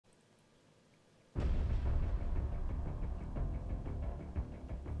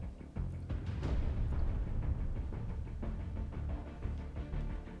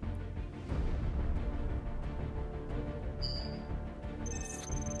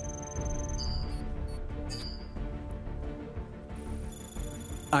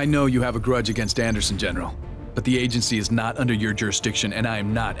I know you have a grudge against Anderson, General, but the agency is not under your jurisdiction, and I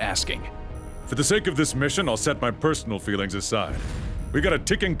am not asking. For the sake of this mission, I'll set my personal feelings aside. We got a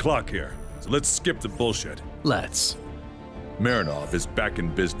ticking clock here, so let's skip the bullshit. Let's. Marinov is back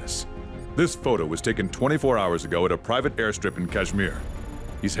in business. This photo was taken 24 hours ago at a private airstrip in Kashmir.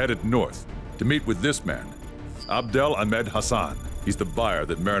 He's headed north to meet with this man, Abdel Ahmed Hassan. He's the buyer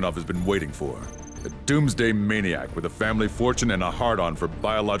that Marinov has been waiting for. A doomsday maniac with a family fortune and a hard-on for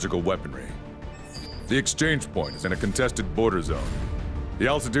biological weaponry. The exchange point is in a contested border zone. The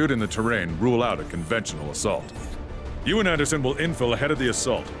altitude and the terrain rule out a conventional assault. You and Anderson will infill ahead of the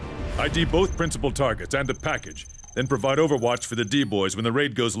assault. ID both principal targets and the package, then provide overwatch for the D-boys when the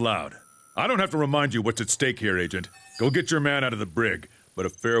raid goes loud. I don't have to remind you what's at stake here, Agent. Go get your man out of the brig, but a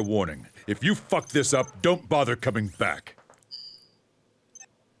fair warning. If you fuck this up, don't bother coming back.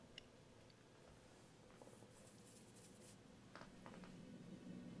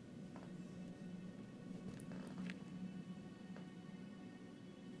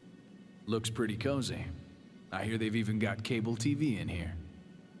 Looks pretty cozy. I hear they've even got cable TV in here.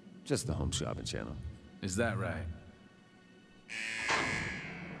 Just the home shopping channel. Is that right?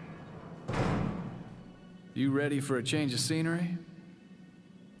 You ready for a change of scenery?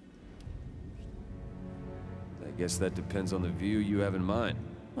 I guess that depends on the view you have in mind.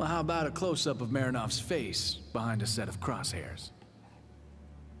 Well, how about a close-up of Marinov's face behind a set of crosshairs?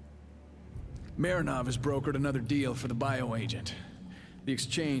 Marinov has brokered another deal for the bioagent. The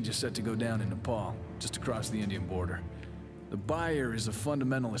exchange is set to go down in Nepal, just across the Indian border. The buyer is a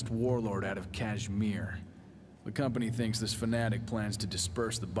fundamentalist warlord out of Kashmir. The company thinks this fanatic plans to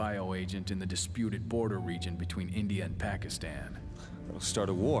disperse the bioagent in the disputed border region between India and Pakistan. That'll start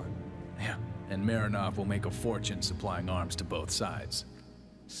a war. Yeah, and Marinov will make a fortune supplying arms to both sides.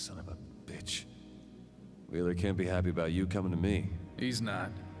 Son of a bitch. Wheeler can't be happy about you coming to me. He's not,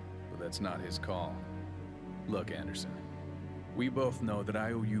 but that's not his call. Look, Anderson. We both know that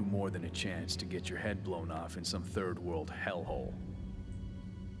I owe you more than a chance to get your head blown off in some third world hellhole.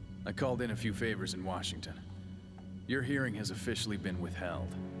 I called in a few favors in Washington. Your hearing has officially been withheld.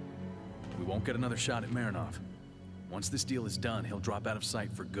 We won't get another shot at Marinov. Once this deal is done, he'll drop out of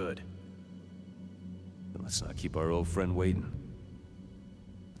sight for good. But let's not keep our old friend waiting.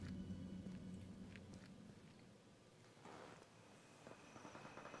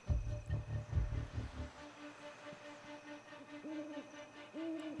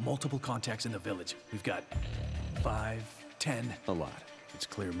 Multiple contacts in the village. We've got 5, 10. A lot. It's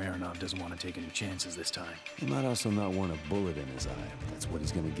clear Marinov doesn't want to take any chances this time. He might also not want a bullet in his eye, but that's what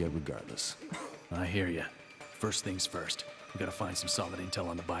he's gonna get regardless. I hear ya. First things first. We gotta find some solid intel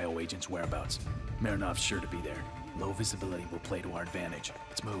on the bioagent's whereabouts. Marinov's sure to be there. Low visibility will play to our advantage.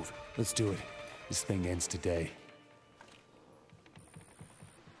 Let's move. Let's do it. This thing ends today.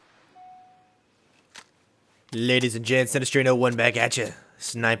 Ladies and gents, CenterStrain01 back at ya.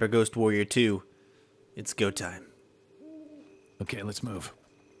 Sniper Ghost Warrior 2. It's go time. Okay, let's move.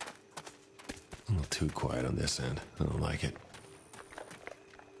 A little too quiet on this end. I don't like it.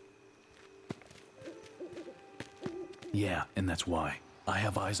 Yeah, and that's why. I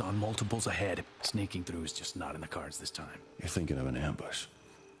have eyes on multiples ahead. Sneaking through is just not in the cards this time. You're thinking of an ambush.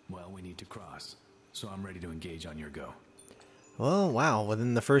 Well, we need to cross, so I'm ready to engage on your go. Well, wow.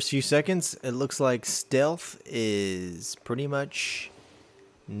 Within the first few seconds, it looks like stealth is pretty much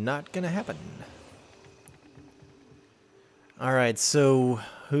not gonna happen. Alright, so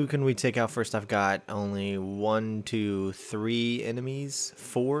who can we take out first? I've got only 1, 2, 3 enemies.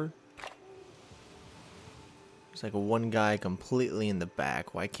 4? There's like one guy completely in the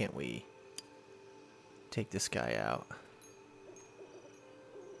back. Why can't we take this guy out?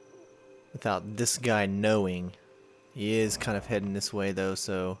 Without this guy knowing. He is kind of heading this way though,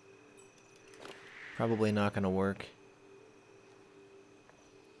 so probably not gonna work.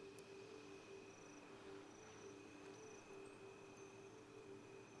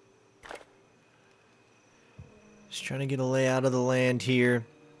 Just trying to get a layout of the land here.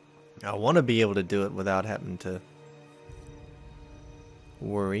 I want to be able to do it without having to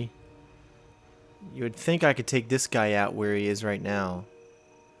worry. You would think I could take this guy out where he is right now,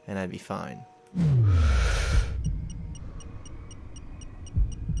 and I'd be fine.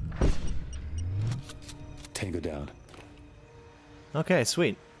 Tango down. Okay,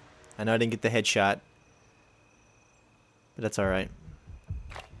 sweet. I know I didn't get the headshot, but that's alright.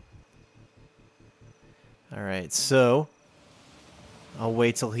 Alright, so I'll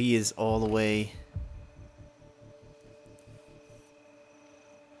wait till he is all the way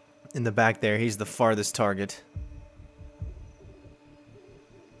in the back there. He's the farthest target.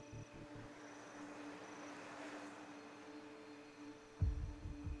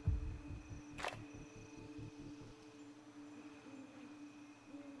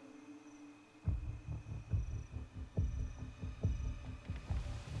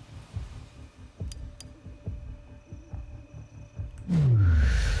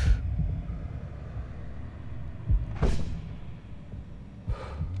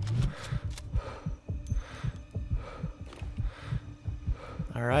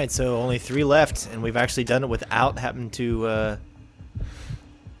 Alright, so only 3 left, and we've actually done it without having to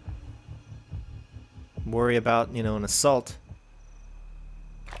worry about, you know, an assault.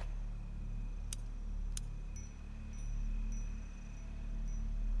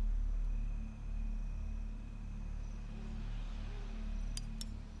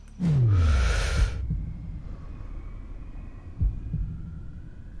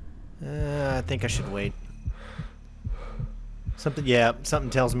 I think I should wait. Something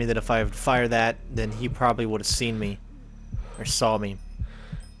tells me that if I fire that, then he probably would have seen me. Or saw me.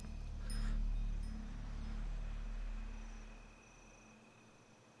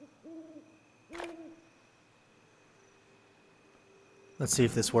 Let's see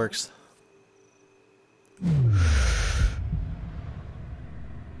if this works.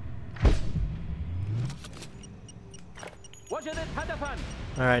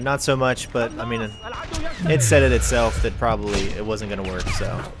 Alright, not so much, but I mean, it said it itself that probably it wasn't going to work,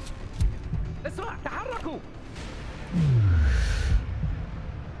 so.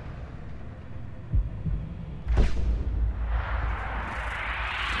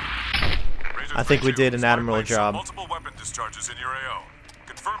 I think we did an admirable job. Multiple weapon discharges in your AO.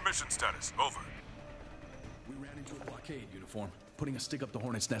 Confirm mission status. Over. We ran into a blockade uniform. Putting a stick up the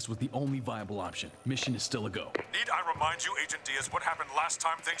Hornet's nest was the only viable option. Mission is still a go. Need I remind you, Agent Diaz, what happened last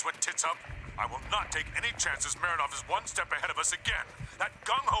time things went tits up? I will not take any chances Marinov is one step ahead of us again. That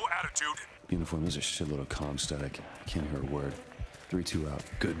gung-ho attitude. Uniform is a shitload of comm static. Can't hear a word. 3-2 out.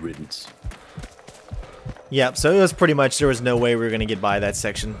 Good riddance. Yeah, so it was pretty much, there was no way we were going to get by that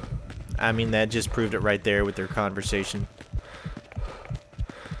section. I mean, that just proved it right there with their conversation.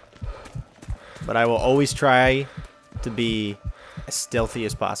 But I will always try to be as stealthy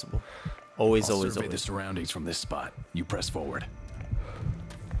as possible. Always, I'll always, survey always. the surroundings from this spot. You press forward.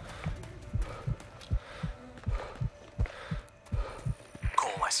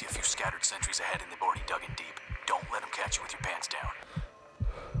 Cole, I see a few scattered sentries ahead and they've already dug in deep. Don't let them catch you with your pants down.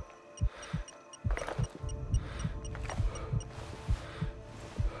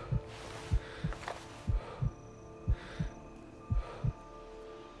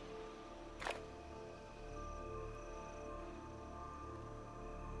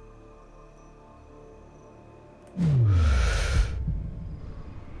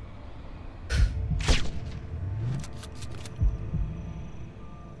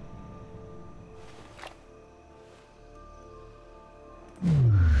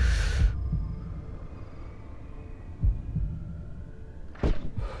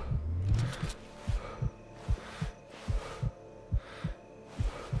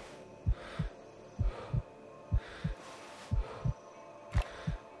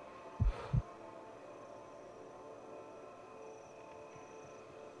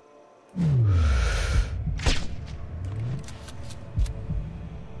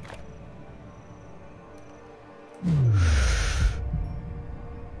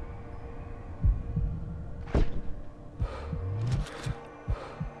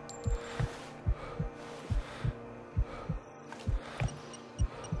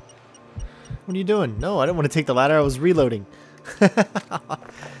 What are you doing? No, I don't want to take the ladder. I was reloading.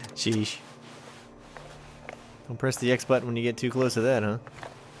 Sheesh. Don't press the X button when you get too close to that, huh?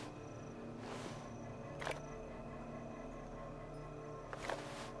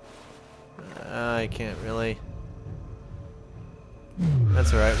 I can't really.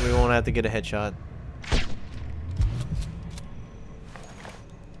 That's alright. We won't have to get a headshot.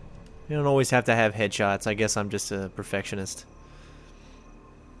 You don't always have to have headshots. I guess I'm just a perfectionist.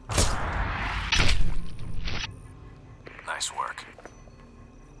 Nice work.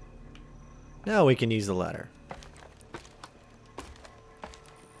 Now we can use the ladder.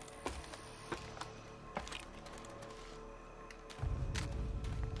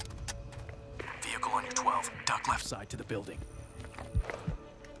 Vehicle on your 12. Duck left. Side to the building.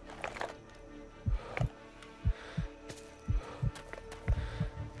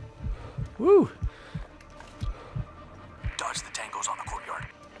 Woo! Dodge the tangos on the courtyard.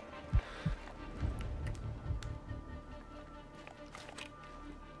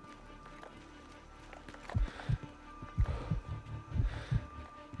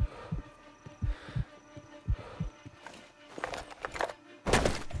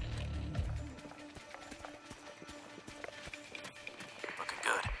 Looking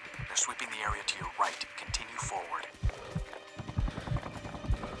good. They're sweeping the area to your right. Continue forward.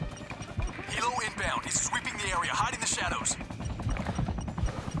 Hilo inbound. He's sweeping the area. Hide in the shadows.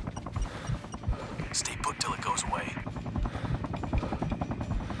 Stay put till it goes away.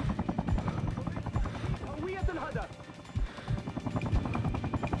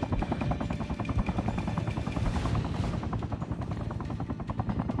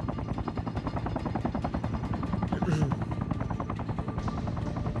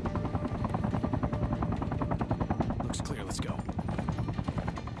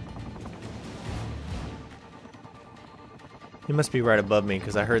 He must be right above me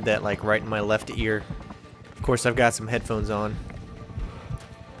because I heard that like right in my left ear. Of course, I've got some headphones on.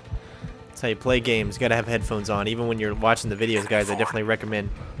 That's how you play games. You gotta have headphones on. Even when you're watching the videos, guys, I definitely recommend.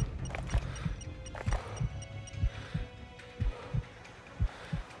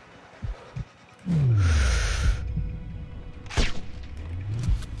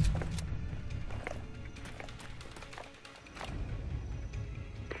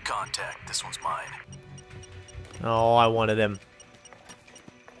 Contact. This one's mine. Oh, I wanted him.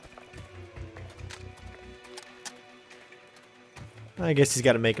 I guess he's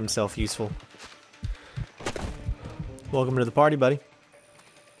got to make himself useful. Welcome to the party, buddy.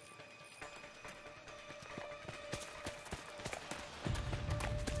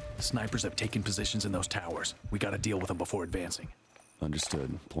 Snipers have taken positions in those towers. We gotta deal with them before advancing.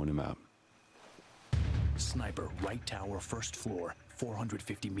 Understood. Point him out. Sniper, right tower, first floor,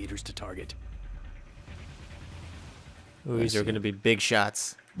 450 meters to target. Ooh, these are going to be big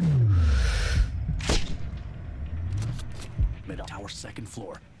shots. Middle tower, second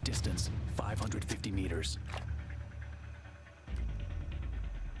floor, distance 550 meters.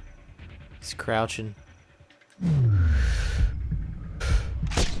 He's crouching.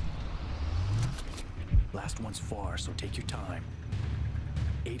 Last one's far, so take your time.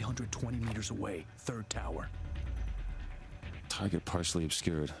 820 meters away, third tower. Target partially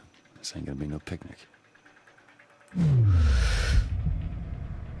obscured. This ain't gonna be no picnic.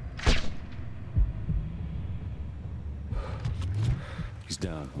 He's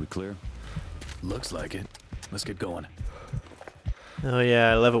down. We clear? Looks like it. Let's get going. Oh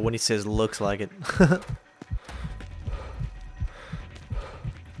yeah, I love it when he says looks like it.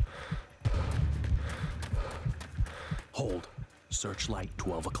 Hold. Searchlight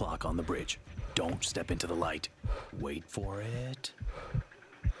 12 o'clock on the bridge. Don't step into the light. Wait for it.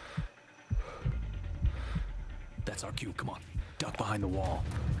 That's our cue. Come on. Duck behind the wall.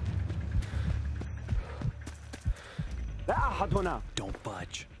 Don't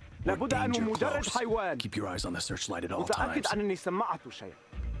budge. We're danger close. Keep your eyes on the searchlight at all times. On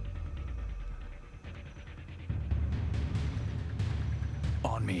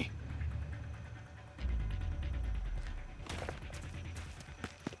me.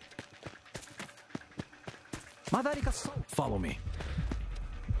 Follow me.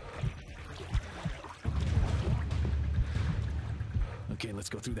 Okay, let's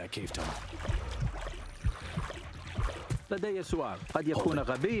go through that cave tunnel. لدي سؤال قد يكون I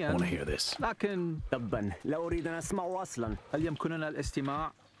غبيا want to hear this. لكن تبا لا أريد أن أسمعه أصلا. هل يمكننا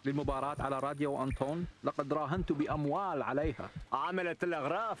الاستماع للمباراة على راديو أنطون؟ لقد راهنت بأموال عليها. عمل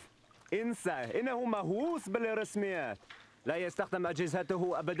التلغراف انسى إنه مهووس بالرسميات لا يستخدم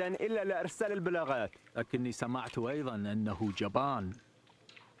أجهزته أبدا إلا لإرسال البلاغات. لكني سمعت أيضا أنه جبان.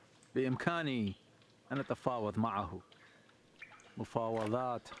 بإمكاني أن أتفاوض معه.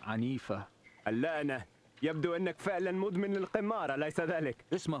 مفاوضات عنيفة. اللعنة يبدو أنك فعلا مدمن للقمار أليس ذلك؟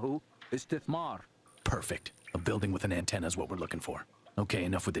 اسمه استثمار. Perfect. A building with an antenna is what we're looking for. Okay,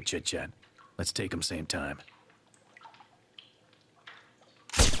 enough with the chit-chat. Let's take them same time.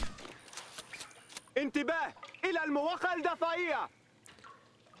 انتباه إلى المواقع الدفاعية.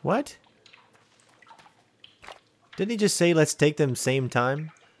 What? Didn't he just say let's take them same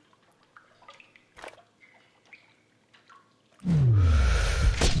time?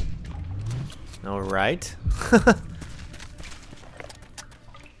 All right.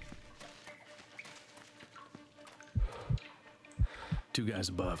 Two guys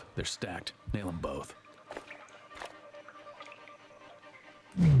above. They're stacked. Nail them both.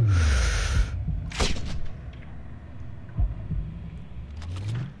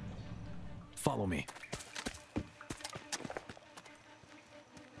 Follow me.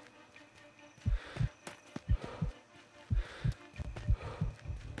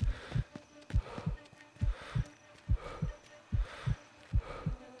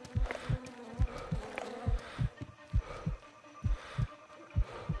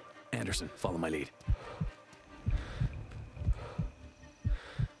 Anderson, follow my lead.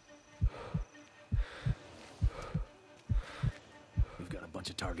 We've got a bunch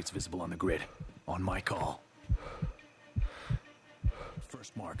of targets visible on the grid. On my call.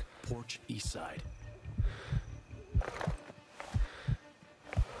 First mark, porch east side.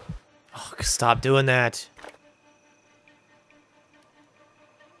 Oh, stop doing that.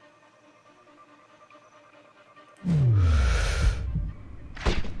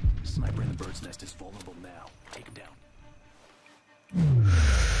 Sniper in the bird's nest is vulnerable now. Take him down.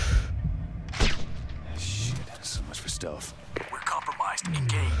 Shit, so much for stealth. We're compromised.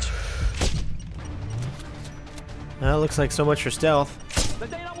 Engage. Well, looks like so much for stealth.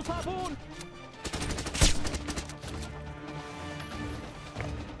 لدينا مصابون.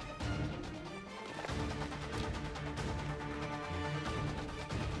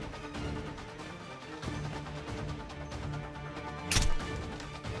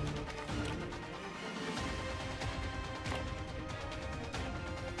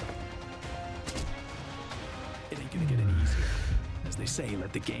 they say,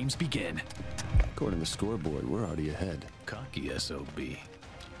 let the games begin. According to the scoreboard, we're already ahead. Cocky SOB. Okay,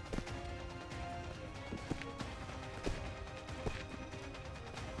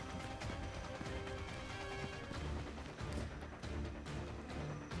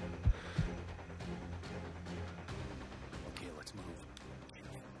 let's move.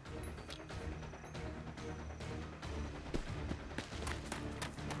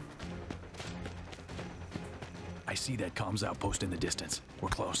 I see that comms outpost in the distance. We're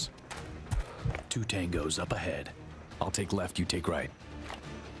close. 2 tangos up ahead. I'll take left, you take right.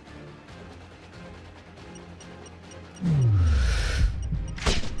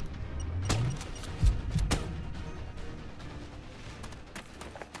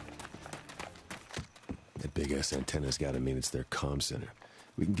 That big-ass antenna's gotta mean it's their comm center.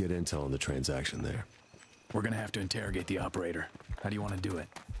 We can get intel on the transaction there. We're gonna have to interrogate the operator. How do you want to do it?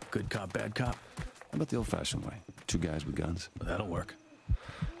 Good cop, bad cop? How about the old-fashioned way? 2 guys with guns? That'll work.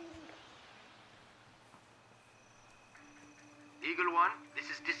 Eagle 1, this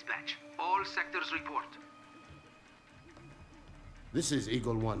is dispatch. All sectors report. This is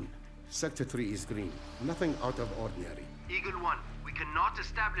Eagle 1. Sector 3 is green. Nothing out of ordinary. Eagle 1, we cannot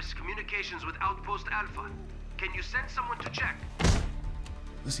establish communications with Outpost Alpha. Can you send someone to check?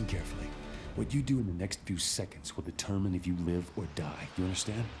 Listen carefully. What you do in the next few seconds will determine if you live or die. You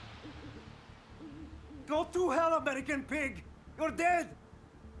understand? Go to hell, American pig! You're dead!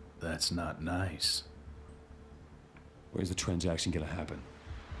 That's not nice. Where's the transaction gonna happen?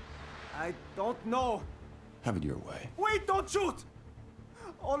 I don't know. Have it your way. Wait, don't shoot!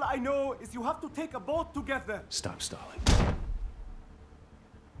 All I know is you have to take a boat together. Stop stalling.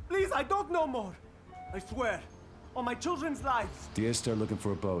 Please, I don't know more. I swear. On my children's lives. Diaz, start looking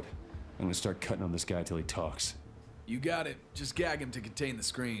for a boat. I'm gonna start cutting on this guy till he talks. You got it. Just gag him to contain the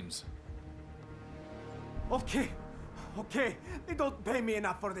screams. Okay. Okay. They don't pay me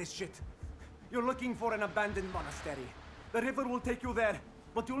enough for this shit. You're looking for an abandoned monastery. The river will take you there,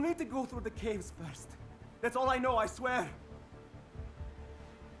 but you'll need to go through the caves first. That's all I know, I swear.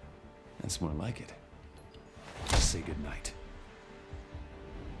 That's more like it. Just say goodnight.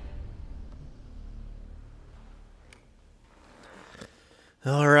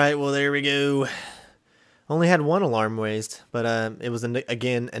 Alright, well there we go. Only had 1 alarm raised, but it was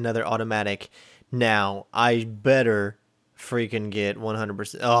again another automatic. Now, I better freaking get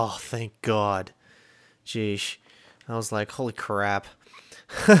 100%. Oh, thank God. Jeesh. I was like, holy crap.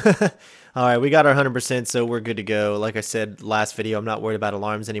 Alright, we got our 100%, so we're good to go. Like I said last video, I'm not worried about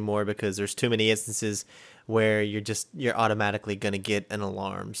alarms anymore because there's too many instances where you're automatically going to get an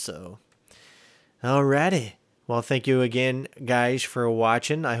alarm, so. Alrighty. Well, thank you again, guys, for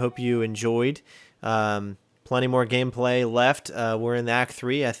watching. I hope you enjoyed. Plenty more gameplay left. We're in Act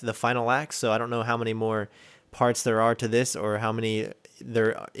 3, the final act, so I don't know how many more parts there are to this or how many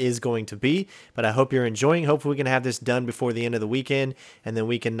there is going to be, but I hope you're enjoying. Hopefully we can have this done before the end of the weekend, and then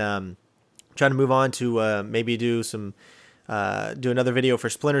we can try to move on to maybe do another video for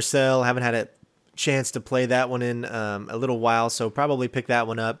Splinter Cell. Haven't had a chance to play that one in a little while, so probably pick that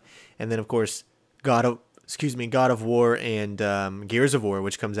one up, and then of course God of War and Gears of War,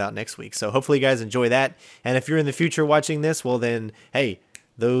 which comes out next week. So hopefully you guys enjoy that. And if you're in the future watching this, well then, hey,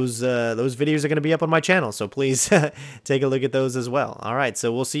 those videos are going to be up on my channel. So please take a look at those as well. All right,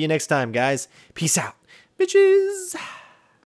 so we'll see you next time, guys. Peace out, bitches.